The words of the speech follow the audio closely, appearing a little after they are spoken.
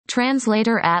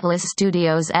Translator Atlas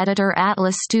Studios Editor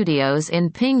Atlas Studios in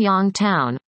Pingyang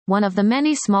Town, one of the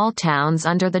many small towns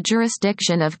under the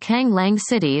jurisdiction of Kanglang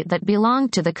City that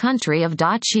belonged to the country of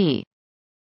Dachi.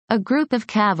 A group of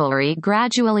cavalry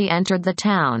gradually entered the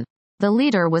town. The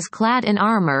leader was clad in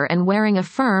armor and wearing a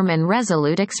firm and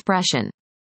resolute expression.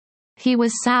 He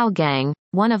was Cao Gang,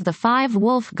 one of the 5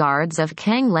 wolf guards of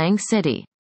Kanglang City.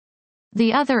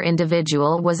 The other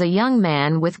individual was a young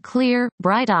man with clear,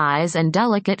 bright eyes and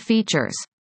delicate features.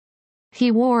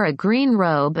 He wore a green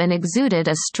robe and exuded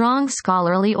a strong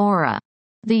scholarly aura.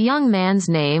 The young man's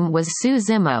name was Su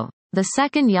Zimo, the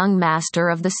second young master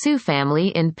of the Su family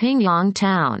in Pingyang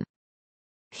Town.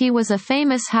 He was a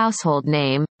famous household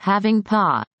name, having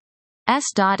passed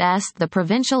the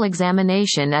provincial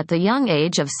examination at the young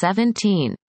age of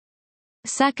 17.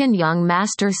 Second young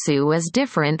Master Su is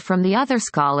different from the other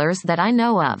scholars that I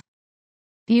know of.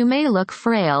 You may look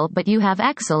frail, but you have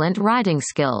excellent riding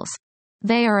skills.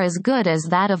 They are as good as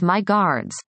that of my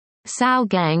guards. Cao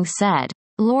Gang said.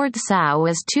 Lord Cao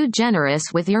is too generous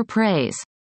with your praise.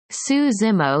 Su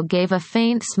Zimo gave a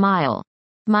faint smile.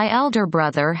 My elder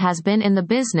brother has been in the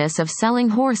business of selling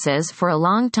horses for a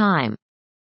long time.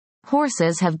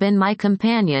 Horses have been my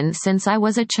companion since I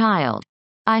was a child.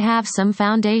 I have some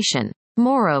foundation.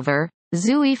 Moreover,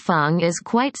 Zui Feng is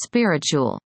quite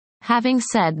spiritual. Having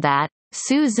said that,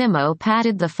 Su Zimo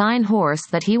patted the fine horse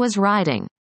that he was riding.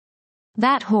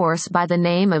 That horse by the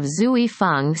name of Zui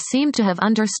Feng seemed to have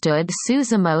understood Su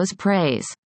Zimo's praise.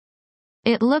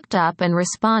 It looked up and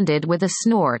responded with a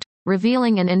snort,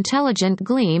 revealing an intelligent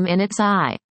gleam in its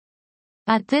eye.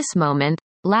 At this moment,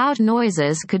 loud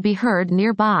noises could be heard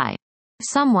nearby.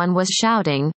 Someone was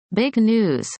shouting, "Big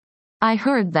news! I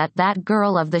heard that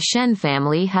girl of the Shen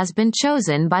family has been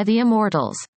chosen by the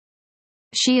Immortals.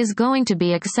 She is going to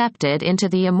be accepted into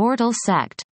the Immortal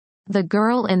sect." The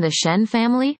girl in the Shen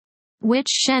family? Which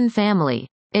Shen family?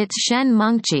 It's Shen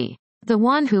Mengqi, the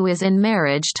one who is in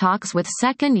marriage talks with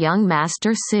second young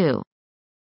Master Su.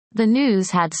 The news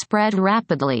had spread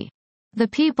rapidly. The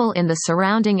people in the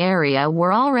surrounding area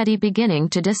were already beginning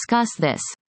to discuss this.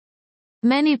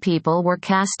 Many people were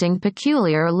casting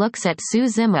peculiar looks at Su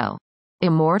Zimo.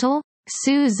 Immortal?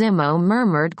 Su Zimo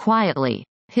murmured quietly.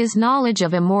 His knowledge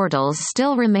of immortals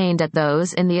still remained at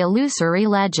those in the illusory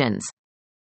legends.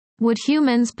 Would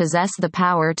humans possess the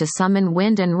power to summon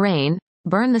wind and rain,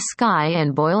 burn the sky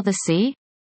and boil the sea?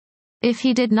 If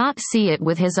he did not see it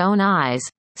with his own eyes,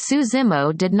 Su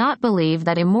Zimo did not believe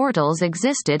that immortals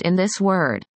existed in this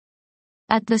world.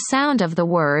 At the sound of the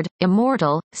word,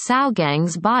 immortal, Cao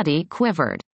Gang's body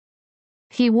quivered.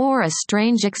 He wore a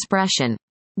strange expression.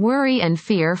 Worry and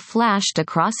fear flashed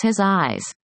across his eyes.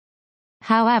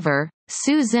 However,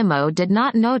 Su Zimo did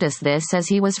not notice this as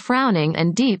he was frowning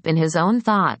and deep in his own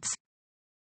thoughts.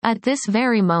 At this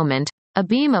very moment, a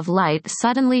beam of light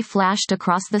suddenly flashed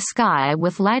across the sky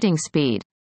with lightning speed.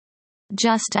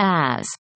 Just as